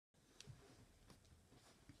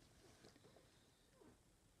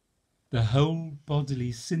the whole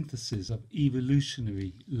bodily synthesis of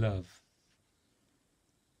evolutionary love.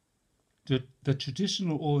 The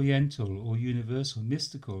traditional Oriental or universal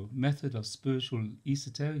mystical method of spiritual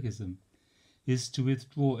esotericism is to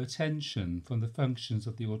withdraw attention from the functions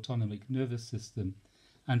of the autonomic nervous system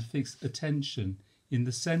and fix attention in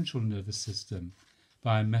the central nervous system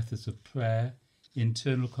by methods of prayer,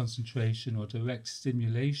 internal concentration, or direct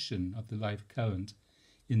stimulation of the life current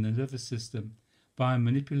in the nervous system by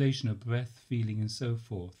manipulation of breath, feeling, and so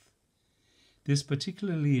forth. This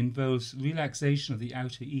particularly involves relaxation of the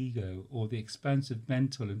outer ego, or the expansive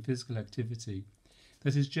mental and physical activity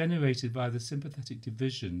that is generated by the sympathetic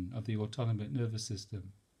division of the autonomic nervous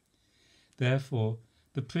system. Therefore,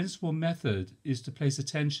 the principal method is to place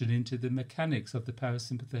attention into the mechanics of the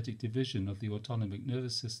parasympathetic division of the autonomic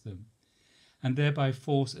nervous system, and thereby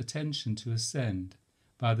force attention to ascend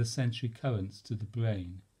by the sensory currents to the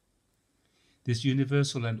brain. This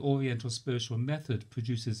universal and oriental spiritual method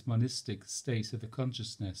produces monistic states of the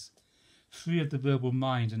consciousness, free of the verbal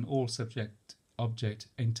mind and all subject-object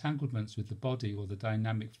entanglements with the body or the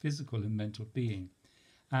dynamic physical and mental being,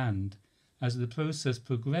 and, as the process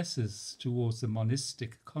progresses towards the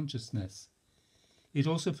monistic consciousness, it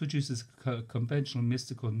also produces conventional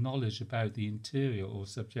mystical knowledge about the interior or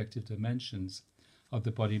subjective dimensions of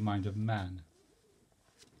the body-mind of man.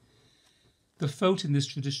 The fault in this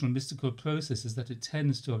traditional mystical process is that it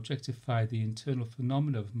tends to objectify the internal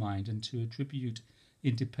phenomena of mind and to attribute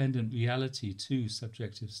independent reality to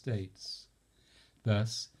subjective states.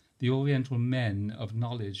 Thus, the Oriental men of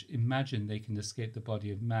knowledge imagine they can escape the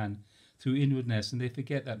body of man through inwardness, and they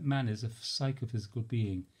forget that man is a psychophysical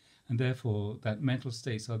being, and therefore that mental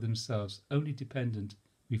states are themselves only dependent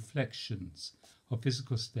reflections of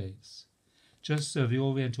physical states. Just so, the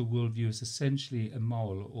Oriental worldview is essentially a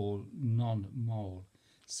moral or non-moral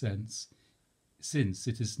sense, since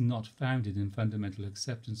it is not founded in fundamental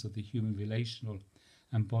acceptance of the human relational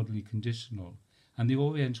and bodily conditional, and the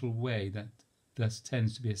Oriental way that thus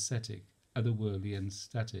tends to be ascetic, otherworldly and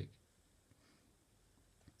static.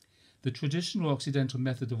 The traditional Occidental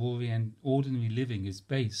method of ordinary living is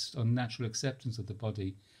based on natural acceptance of the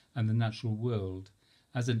body and the natural world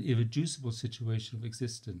as an irreducible situation of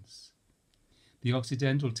existence. The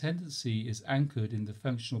Occidental tendency is anchored in the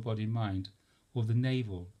functional body-mind, or the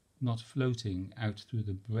navel, not floating out through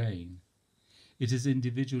the brain. It is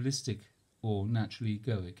individualistic or naturally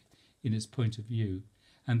egoic in its point of view,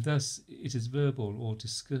 and thus it is verbal or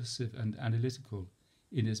discursive and analytical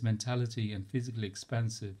in its mentality and physically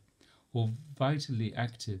expansive or vitally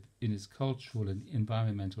active in its cultural and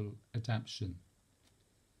environmental adaptation.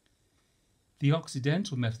 The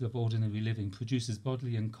Occidental method of ordinary living produces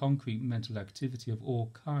bodily and concrete mental activity of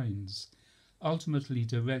all kinds, ultimately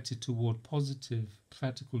directed toward positive,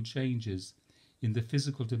 practical changes in the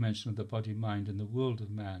physical dimension of the body, mind, and the world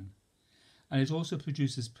of man. And it also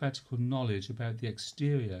produces practical knowledge about the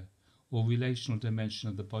exterior or relational dimension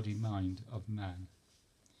of the body, mind of man.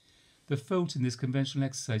 The fault in this conventional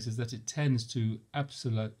exercise is that it tends to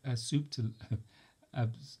absolutize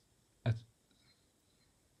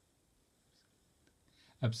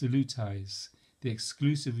the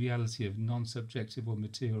exclusive reality of non-subjective or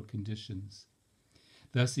material conditions.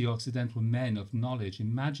 Thus, the Occidental men of knowledge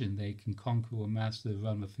imagine they can conquer or master the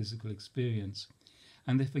realm of physical experience,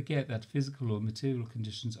 and they forget that physical or material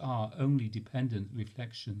conditions are only dependent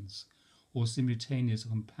reflections or simultaneous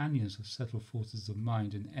companions of subtle forces of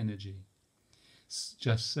mind and energy.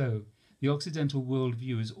 Just so, the Occidental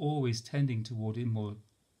worldview is always tending toward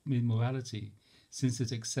immorality, since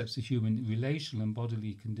it accepts the human relational and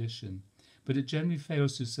bodily condition, but it generally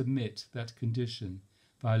fails to submit that condition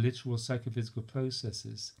via literal psychophysical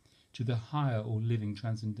processes to the higher or living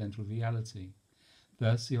transcendental reality.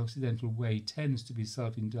 Thus, the Occidental way tends to be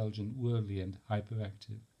self-indulgent, worldly, and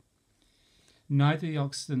hyperactive. Neither the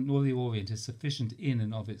Occident nor the Orient is sufficient in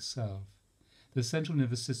and of itself. The central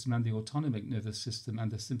nervous system and the autonomic nervous system and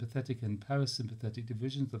the sympathetic and parasympathetic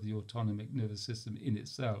divisions of the autonomic nervous system in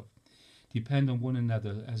itself depend on one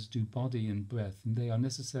another, as do body and breath, and they are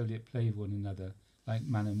necessarily at play with one another, like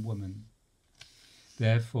man and woman.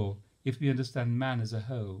 Therefore, if we understand man as a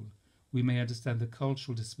whole, we may understand the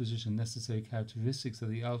cultural disposition, necessary characteristics of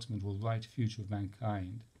the ultimate or right future of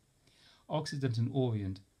mankind. Occident and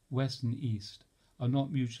Orient, West and East, are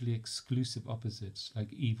not mutually exclusive opposites,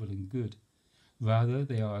 like evil and good. Rather,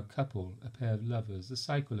 they are a couple, a pair of lovers, a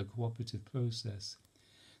cycle, a cooperative process.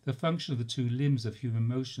 The function of the two limbs of human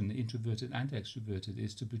motion, introverted and extroverted,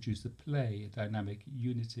 is to produce a play, a dynamic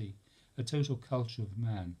unity, a total culture of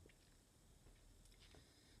man.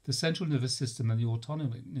 The central nervous system and the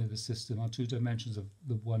autonomic nervous system are two dimensions of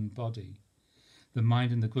the one body. The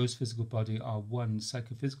mind and the gross physical body are one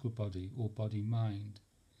psychophysical body or body-mind.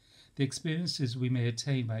 The experiences we may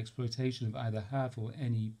attain by exploitation of either half or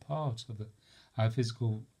any part of our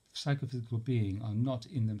psychophysical being are not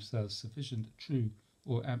in themselves sufficient, true,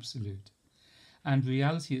 or absolute, and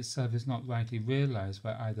reality itself is not rightly realized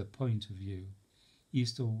by either point of view,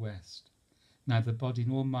 east or west. Neither body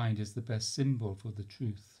nor mind is the best symbol for the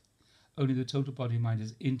truth. Only the total body-mind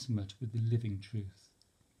is intimate with the living truth.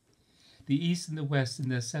 The East and the West in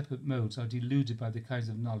their separate modes are deluded by the kinds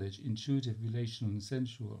of knowledge, intuitive, relational and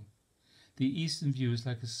sensual. The Eastern view is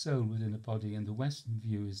like a soul within a body, and the Western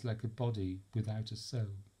view is like a body without a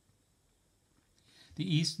soul.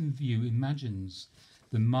 The Eastern view imagines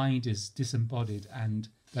the mind is disembodied and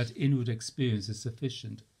that inward experience is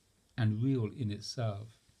sufficient and real in itself.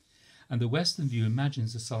 And the Western view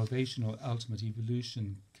imagines the salvation or ultimate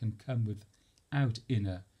evolution can come without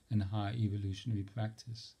inner and higher evolutionary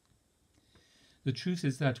practice. The truth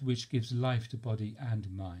is that which gives life to body and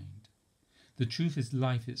mind. The truth is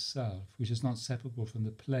life itself, which is not separable from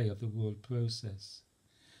the play of the world process.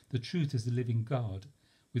 The truth is the living God,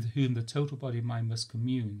 with whom the total body-mind must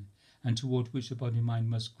commune, and toward which the body-mind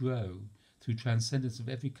must grow, through transcendence of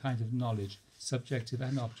every kind of knowledge, subjective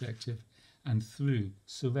and objective, and through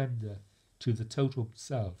surrender to the total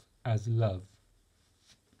self as love.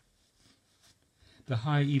 The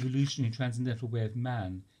high evolutionary transcendental way of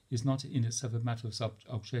man is not in itself a matter of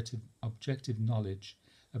objective knowledge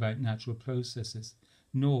about natural processes,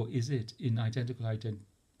 nor is it in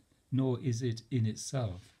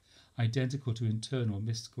itself identical to internal,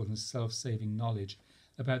 mystical and self-saving knowledge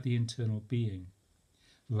about the internal being.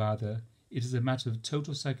 Rather, it is a matter of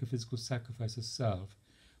total psychophysical sacrifice of self,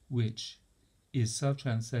 which is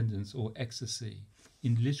self-transcendence or ecstasy,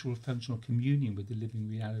 in literal functional communion with the living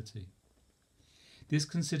reality. This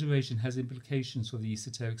consideration has implications for the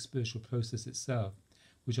esoteric spiritual process itself,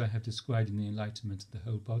 which I have described in the enlightenment of the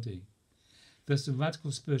whole body. Thus, the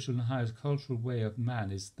radical spiritual and higher cultural way of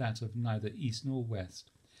man is that of neither East nor West,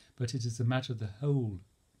 but it is a matter of the whole.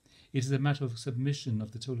 It is a matter of submission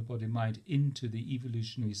of the total body-mind into the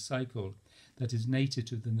evolutionary cycle that is native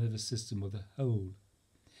to the nervous system of the whole.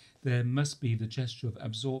 There must be the gesture of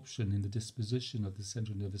absorption in the disposition of the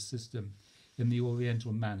central nervous system in the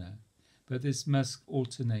oriental manner, but this must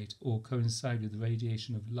alternate or coincide with the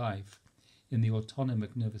radiation of life in the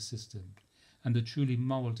autonomic nervous system, and the truly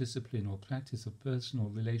moral discipline or practice of personal,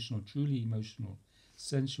 relational, truly emotional,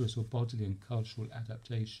 sensuous or bodily and cultural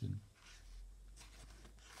adaptation.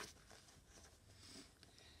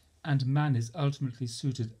 And man is ultimately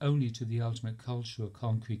suited only to the ultimate culture of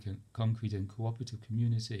concrete and cooperative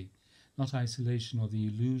community, not isolation or the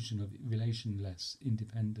illusion of relationless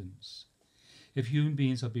independence. If human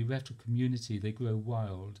beings are bereft of community, they grow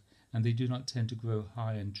wild, and they do not tend to grow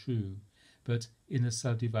high and true, but in a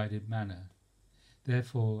subdivided manner.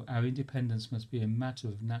 Therefore, our independence must be a matter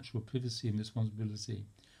of natural privacy and responsibility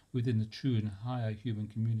within the true and higher human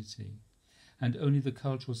community, and only the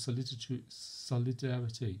cultural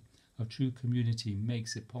solidarity of true community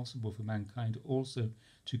makes it possible for mankind also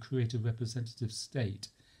to create a representative state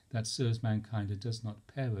that serves mankind and does not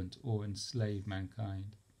parent or enslave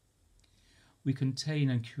mankind. We contain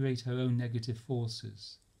and curate our own negative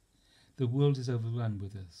forces. The world is overrun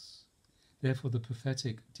with us. Therefore, the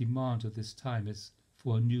prophetic demand of this time is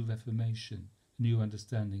for a new reformation, a new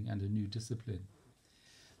understanding, and a new discipline.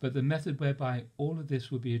 But the method whereby all of this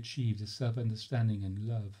will be achieved is self-understanding and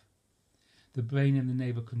love. The brain and the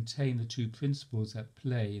navel contain the two principles at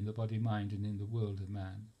play in the body-mind and in the world of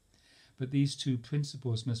man. But these two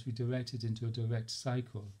principles must be directed into a direct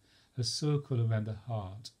cycle, a circle around the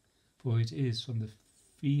heart, for it is from the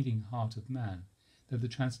feeling heart of man that the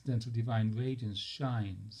transcendental divine radiance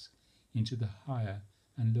shines into the higher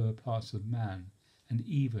and lower parts of man and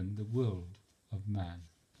even the world of man.